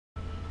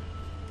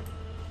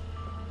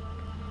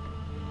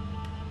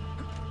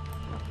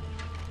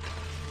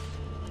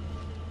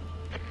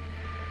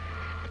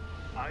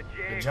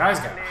Ajay's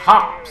got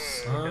hops,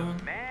 son.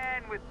 The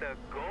man with the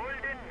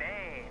golden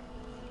name.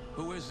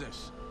 Who is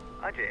this?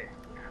 Ajay,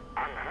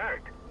 I'm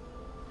hurt.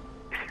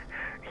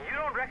 You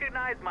don't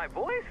recognize my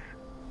voice?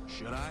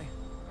 Should I?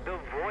 The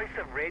voice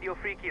of Radio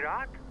Free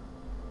Kyrat?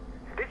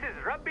 This is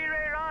Rabbi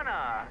Ray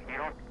Rana.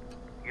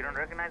 You don't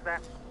recognize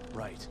that?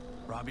 Right.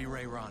 Robbie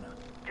Ray Rana.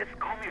 Just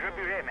call me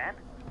Rabbi Ray, man.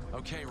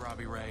 Okay,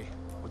 Robbie Ray.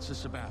 What's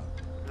this about?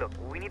 Look,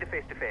 we need a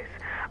face-to-face.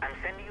 I'm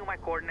sending you my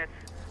coordinates.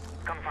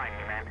 Come find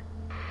me, man.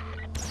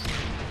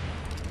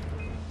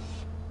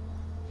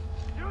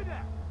 Do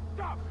that!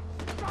 Stop!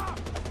 Stop!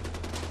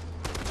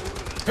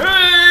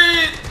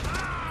 Hey!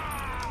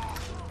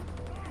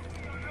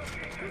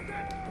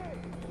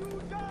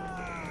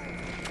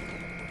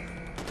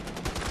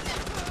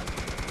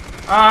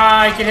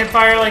 I can hit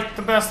fire like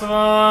the best of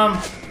them.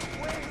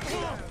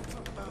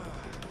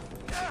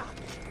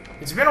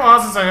 It's been a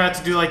while since I got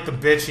to do like the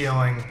bitch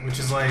healing, which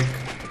is like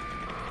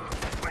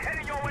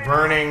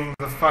burning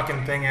the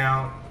fucking thing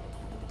out.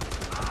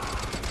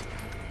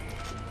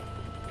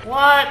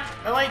 What?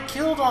 I like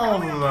killed all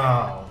of them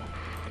though.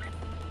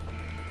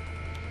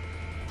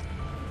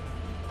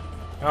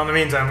 Well, in the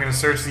meantime, I'm gonna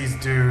search these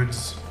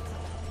dudes.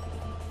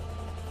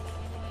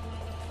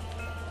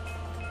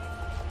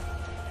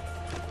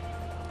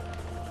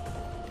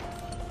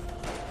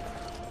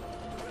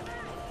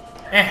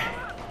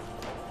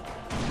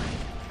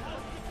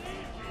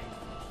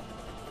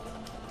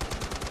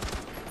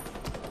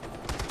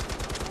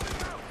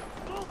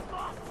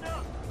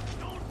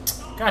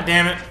 God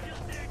damn it.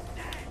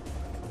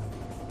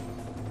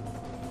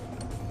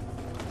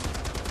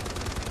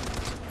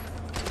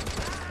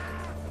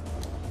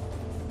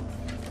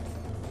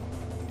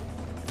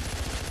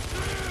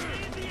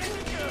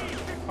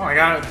 Oh my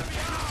god. I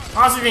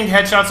honestly think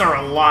headshots are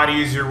a lot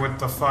easier with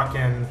the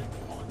fucking...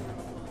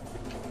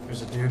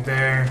 There's a dude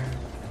there.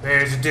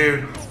 There's a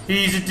dude.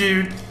 He's a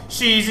dude.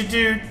 She's a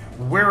dude.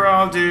 We're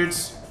all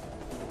dudes.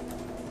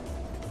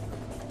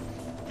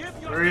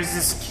 Where is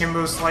this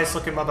Kimbo Slice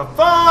looking motherfucker?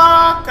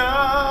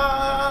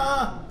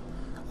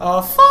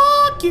 Oh,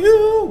 fuck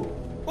you!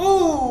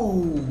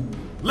 Ooh!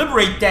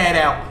 Liberate that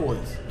out,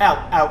 boys.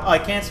 Out, out. I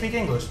can't speak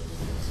English.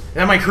 And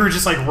then my crew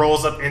just like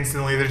rolls up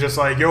instantly. They're just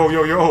like, yo,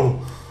 yo, yo.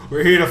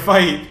 We're here to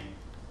fight.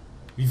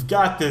 We've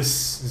got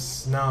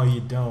this. No, you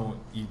don't.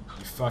 You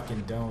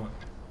fucking don't.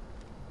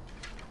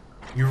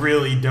 You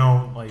really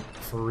don't, like,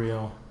 for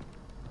real.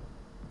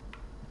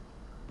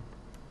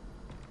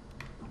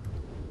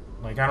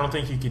 Like, I don't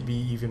think you could be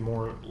even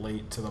more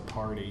late to the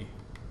party.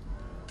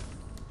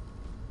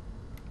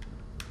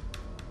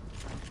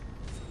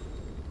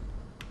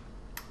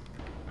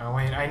 Oh,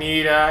 wait, I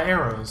need,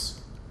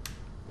 arrows.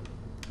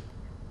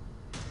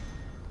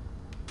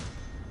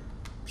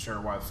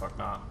 Sure, why the fuck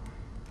not?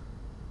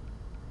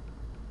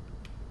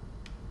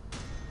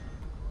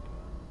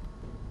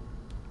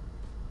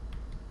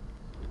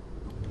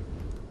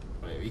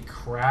 Maybe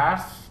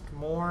craft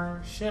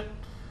more shit?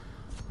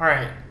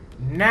 Alright.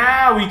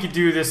 Now we could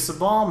do this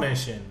Sabal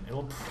mission.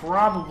 It'll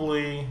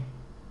probably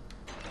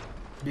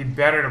be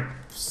better to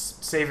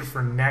save it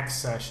for next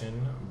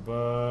session,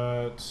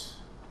 but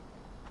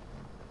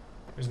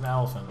there's an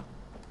elephant.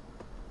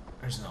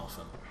 There's an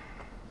elephant.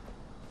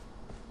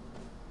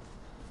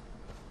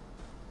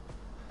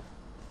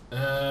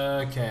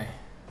 Okay.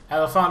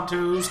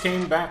 Elephantos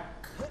came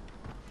back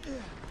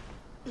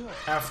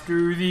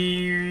after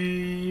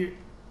him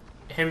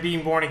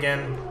being born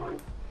again.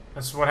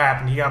 That's what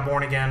happened. He got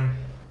born again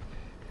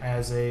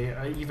as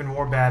a even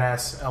more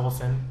badass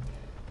elephant,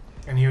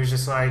 and he was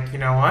just like, you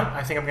know what?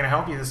 I think I'm gonna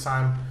help you this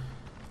time.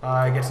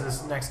 Get to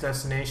this next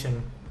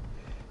destination,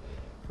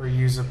 or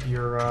use up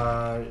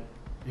your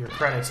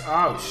credits.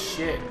 Oh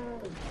shit!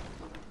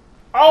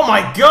 Oh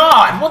my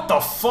god! What the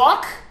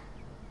fuck?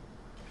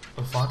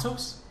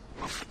 Elephantos?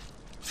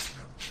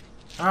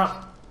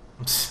 Oh,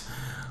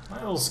 my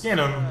little skin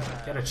him.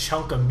 Get a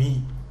chunk of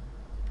meat.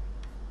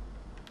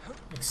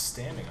 Like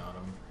standing on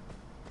him.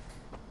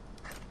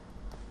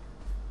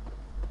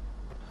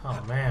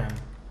 Oh man.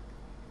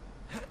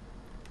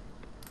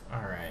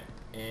 Alright.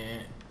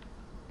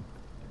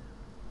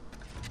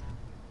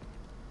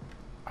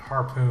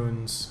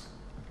 Harpoons.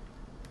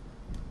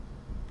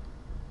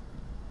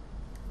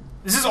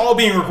 This is all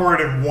being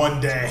recorded in one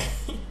day.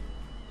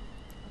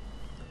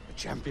 A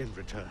champion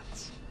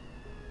returns.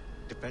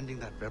 Defending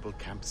that rebel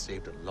camp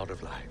saved a lot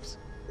of lives.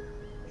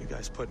 You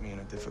guys put me in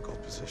a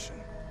difficult position.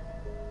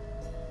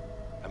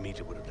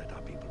 Amita would have let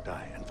our people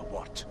die, and for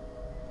what?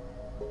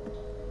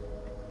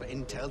 For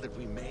intel that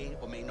we may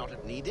or may not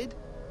have needed?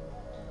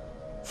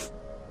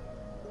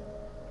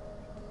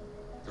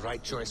 The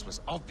right choice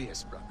was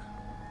obvious, brother.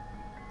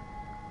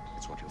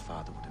 It's what your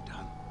father would have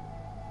done.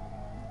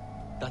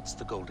 That's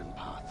the golden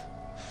path.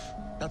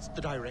 That's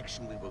the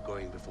direction we were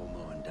going before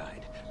Mohan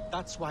died.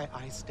 That's why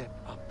I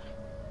stepped up.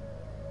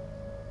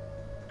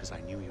 Because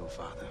I knew your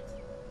father,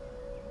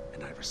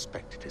 and I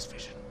respected his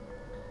vision.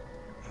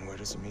 And where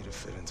does Amita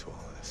fit into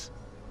all of this?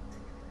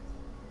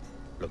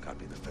 Look, I'll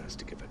be the first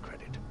to give her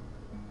credit.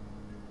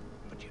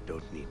 But you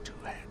don't need two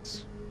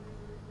heads.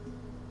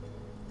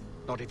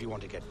 Not if you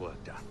want to get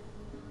work done.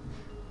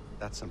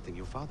 That's something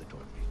your father taught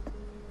me.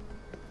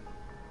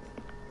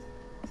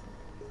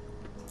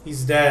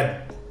 He's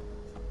dead.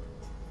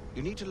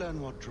 You need to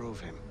learn what drove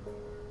him.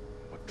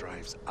 What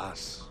drives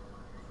us.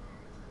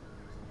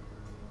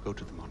 Go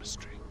to the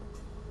monastery.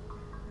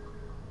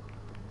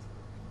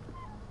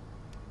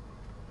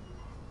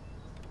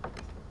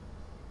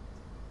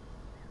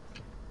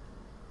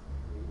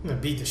 I'm gonna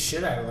beat the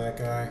shit out of that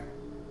guy.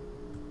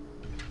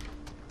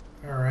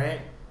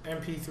 Alright.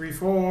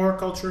 MP34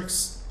 Culture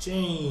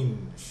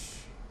Exchange.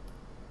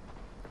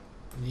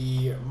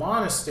 The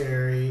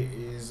monastery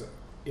is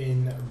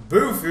in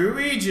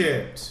Bufu,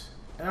 Egypt.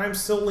 And I'm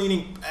still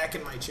leaning back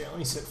in my chair. Let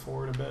me sit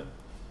forward a bit.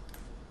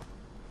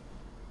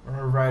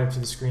 Or right up to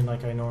the screen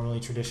like I normally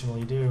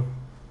traditionally do.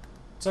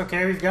 It's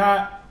okay, we've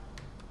got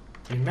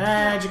the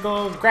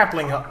magical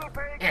grappling hook. Uncle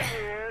Pagan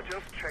here,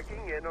 just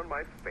checking in on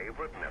my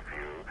favorite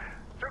nephew.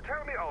 So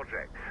tell me,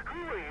 Ajay, who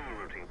are you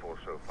rooting for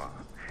so far?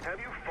 Have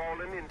you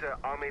fallen into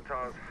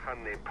AMITA'S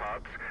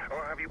honeypots,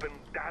 or have you been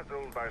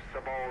dazzled by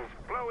Sabal's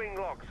flowing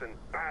locks and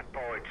bad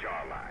boy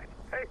jawline?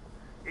 Hey,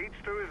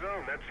 each to his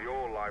own. That's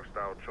your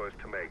lifestyle choice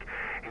to make.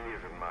 He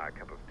isn't my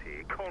cup of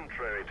tea,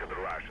 contrary to the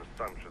rash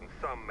assumptions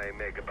some may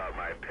make about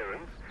my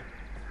appearance.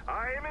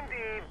 I am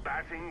indeed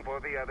batting for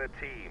the other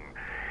team.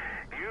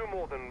 You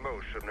more than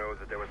most should know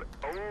that there was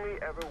only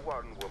ever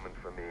one woman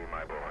for me,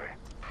 my boy.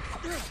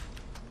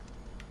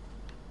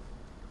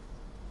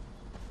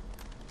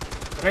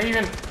 Did I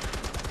even...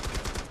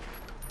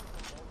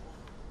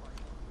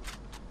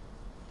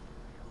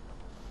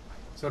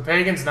 So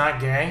Pagan's not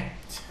gay?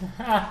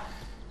 I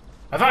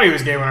thought he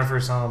was gay when I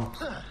first saw him.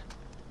 I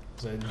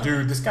said,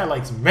 dude, this guy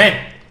likes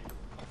men!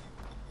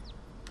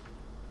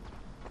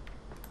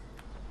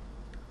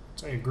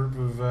 It's like a group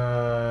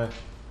of,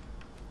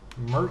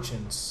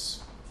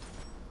 merchants.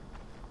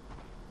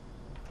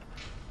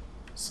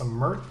 Some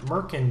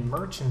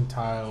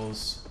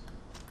mercantiles.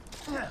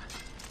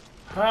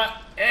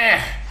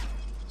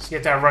 Let's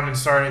get that running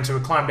started into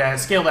it. Climb that.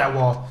 Scale that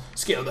wall.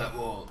 Scale that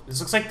wall. This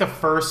looks like the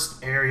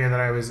first area that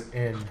I was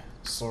in,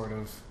 sort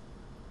of.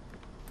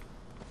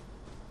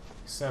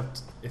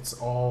 Except it's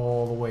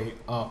all the way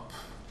up.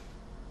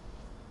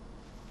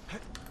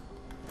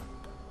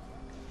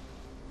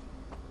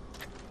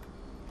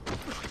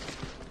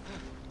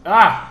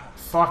 Ah!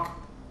 Fuck.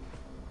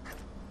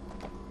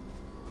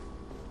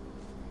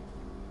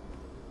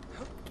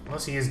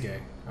 Unless he is gay.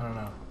 I don't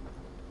know.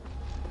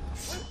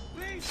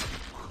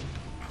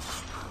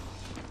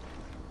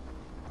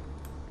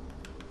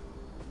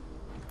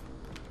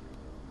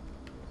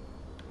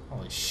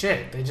 Holy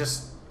shit, they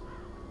just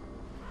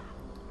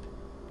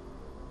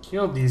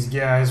killed these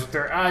guys with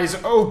their eyes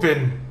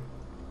open.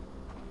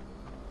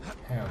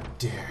 How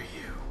dare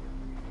you?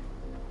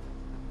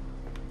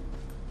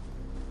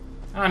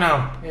 I don't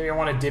know, maybe I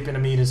want to dip in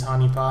Amita's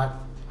honeypot.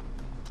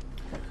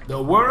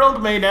 The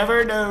world may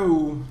never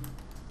know.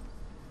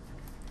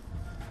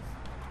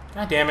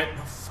 God damn it,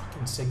 no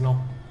fucking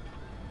signal.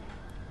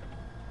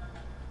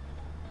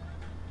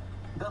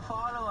 The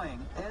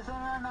following is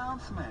an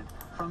announcement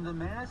from the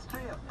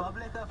Ministry of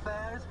Public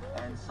Affairs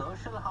and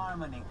Social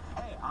Harmony.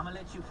 Hey, I'm gonna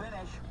let you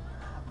finish.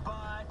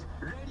 But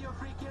Radio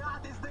Free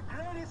Kyrat is the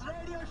greatest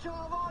radio show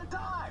of all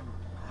time!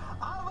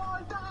 Of all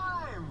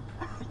time!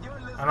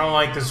 I don't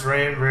like this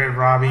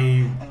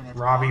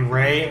Robbie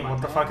Ray.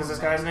 What the fuck is this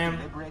guy's name?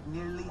 Liberate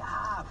nearly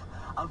half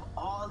of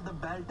all the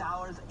bell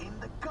towers in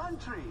the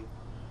country.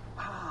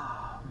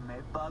 May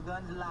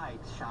Pagan's light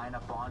shine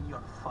upon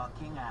your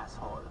fucking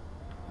asshole.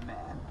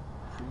 Man,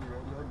 free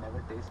radio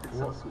never tasted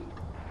so sweet.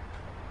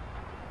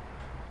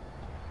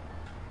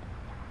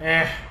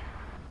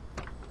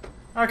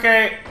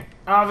 Okay,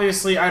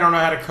 obviously I don't know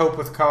how to cope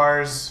with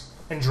cars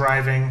and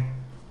driving.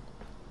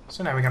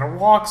 So now we gotta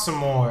walk some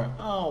more.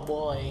 Oh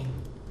boy.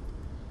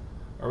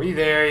 Are we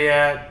there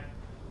yet?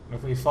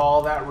 If we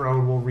follow that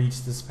road, we'll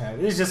reach this path.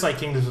 It's just like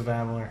Kingdoms of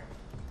Amalur.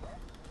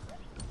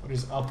 What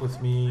is up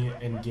with me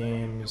in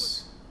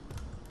games?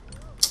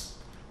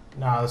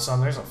 Nah,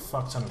 son, there's a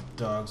fuck ton of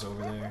dogs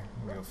over there.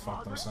 They're gonna go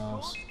fuck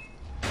themselves.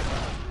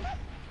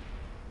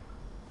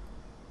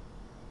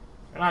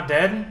 They're not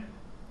dead?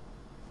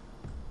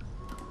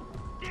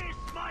 This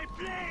my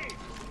place!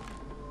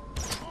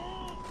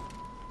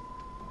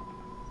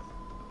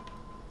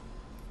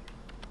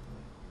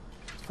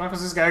 What the fuck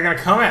is this guy gonna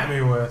come at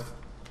me with?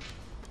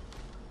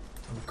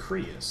 I'm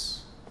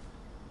curious.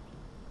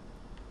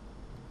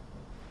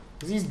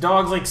 These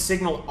dogs like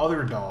signal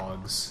other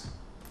dogs.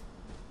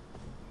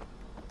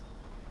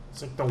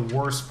 It's like the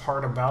worst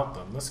part about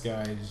them. This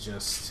guy is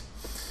just...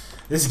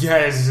 This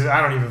guy is just,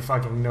 I don't even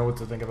fucking know what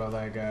to think about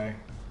that guy.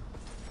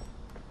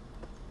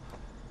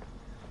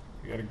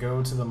 We gotta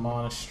go to the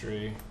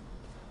monastery.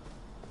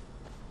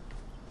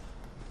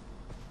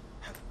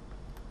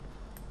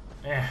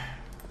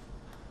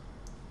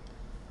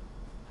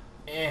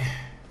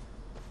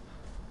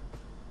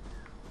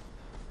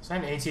 Is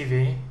that an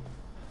ATV?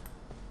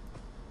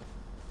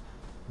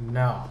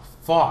 No.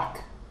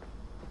 Fuck.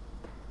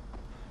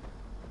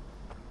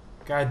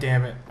 God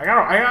damn it.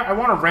 I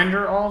want to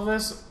render all of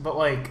this, but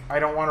like I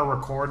don't want to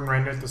record and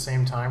render at the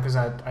same time because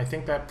I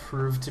think that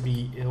proved to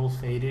be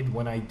ill-fated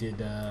when I did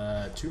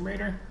Tomb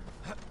Raider.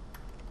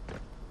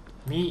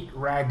 Meat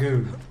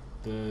ragu,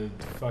 the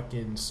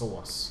fucking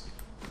sauce.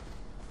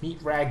 Meat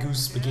ragu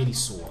spaghetti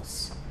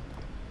sauce.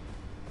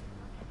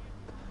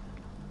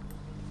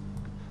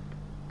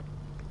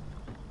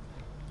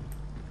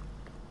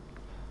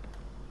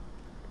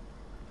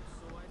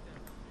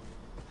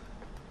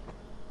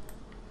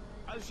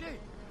 Ajay!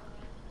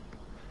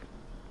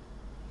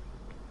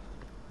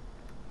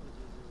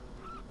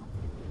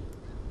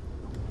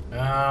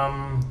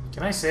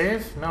 Can I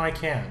save? No, I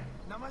can't.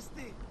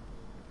 Namaste.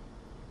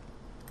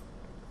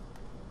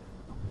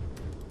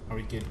 Or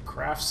we could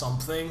craft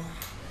something.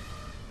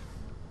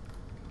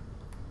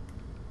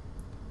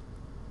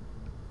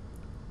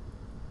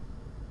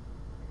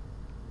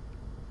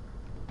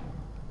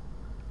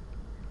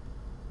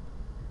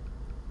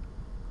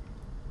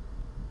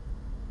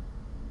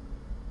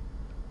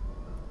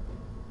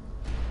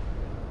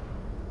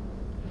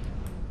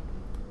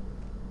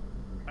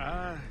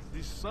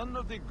 The son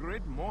of the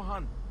great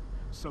Mohan.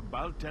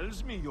 Sabal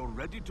tells me you're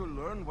ready to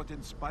learn what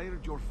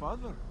inspired your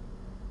father.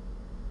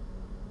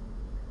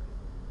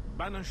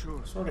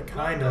 Banashur, Sorta,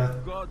 God kinda.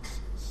 of gods,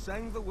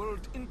 sang the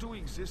world into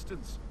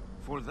existence.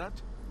 For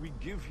that, we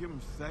give him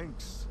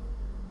thanks.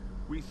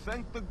 We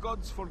thank the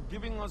gods for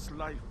giving us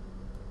life.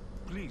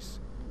 Please,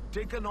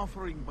 take an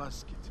offering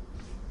basket.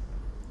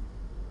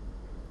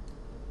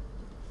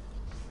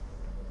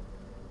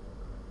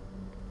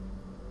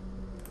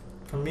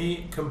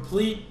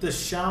 Complete the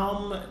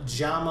Sham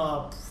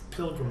Jama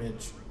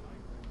pilgrimage.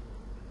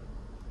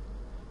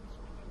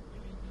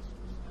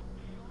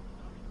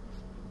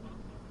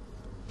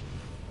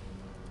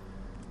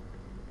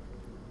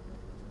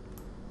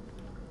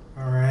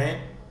 All right.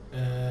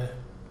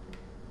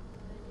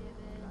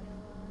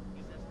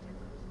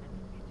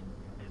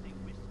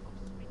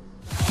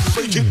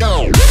 Break it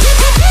down.